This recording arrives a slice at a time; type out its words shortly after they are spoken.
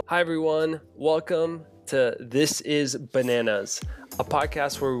Hi, everyone. Welcome to This is Bananas, a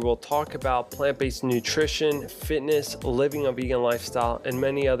podcast where we will talk about plant-based nutrition, fitness, living a vegan lifestyle, and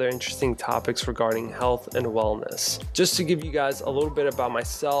many other interesting topics regarding health and wellness. Just to give you guys a little bit about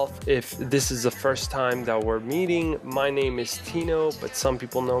myself, if this is the first time that we're meeting, my name is Tino, but some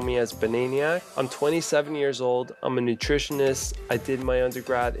people know me as Bananiac. I'm 27 years old. I'm a nutritionist. I did my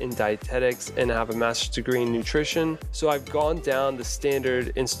undergrad in dietetics and have a master's degree in nutrition. So I've gone down the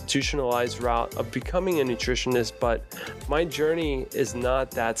standard institutionalized route of becoming a nutritionist, but my journey is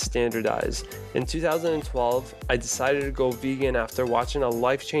not that standardized. In 2012, I decided to go vegan after watching a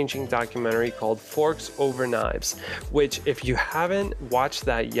life-changing documentary called Forks Over Knives, which if you haven't watched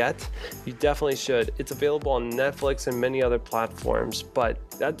that yet, you definitely should. It's available on Netflix and many other platforms, but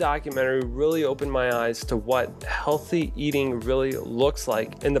that documentary really opened my eyes to what healthy eating really looks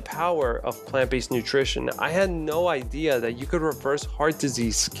like and the power of plant-based nutrition. I had no idea that you could reverse heart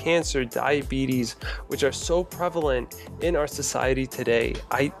disease, cancer, diabetes, which are so prevalent in our society today.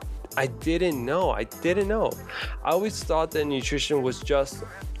 I didn't know. I always thought that nutrition was just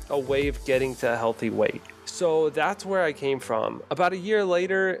a way of getting to a healthy weight. So that's where I came from. About a year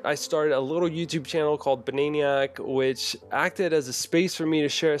later, I started a little YouTube channel called Bananiac, which acted as a space for me to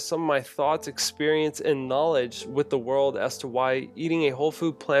share some of my thoughts, experience, and knowledge with the world as to why eating a whole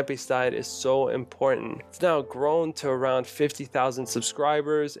food plant-based diet is so important. It's now grown to around 50,000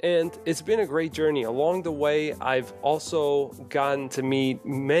 subscribers, and it's been a great journey. Along the way, I've also gotten to meet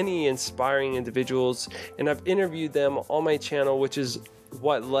many inspiring individuals, and I've interviewed them on my channel, which is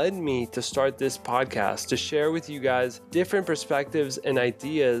what led me to start this podcast, to share with you guys different perspectives and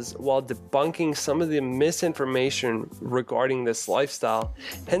ideas while debunking some of the misinformation regarding this lifestyle,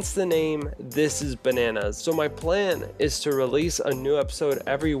 hence the name This is Bananas. So my plan is to release a new episode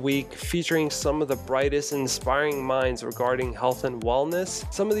every week featuring some of the brightest and inspiring minds regarding health and wellness.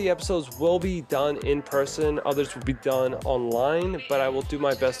 Some of the episodes will be done in person, others will be done online, but I will do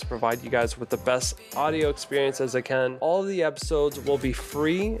my best to provide you guys with the best audio experience as I can. All of the episodes will be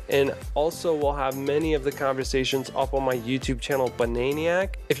free, and also we'll have many of the conversations up on my YouTube channel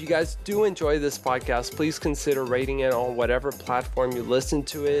Bananiac. If you guys do enjoy this podcast, please consider rating it on whatever platform you listen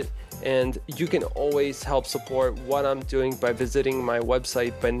to it, and you can always help support what I'm doing by visiting my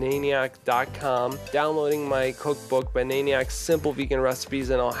website bananiac.com, downloading my cookbook Bananiac Simple Vegan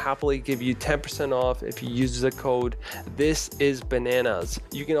Recipes, and I'll happily give you 10% off if you use the code This is Bananas.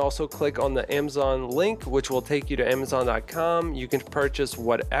 You can also click on the Amazon link, which will take you to amazon.com. You can purchase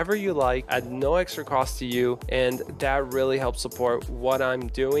whatever you like at no extra cost to you, and that really helps support what I'm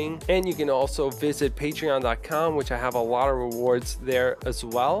doing. And you can also visit patreon.com, which I have a lot of rewards there as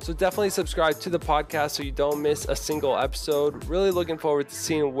well. So definitely subscribe to the podcast so you don't miss a single episode. Really looking forward to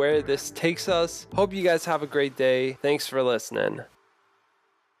seeing where this takes us. Hope you guys have a great day. Thanks for listening.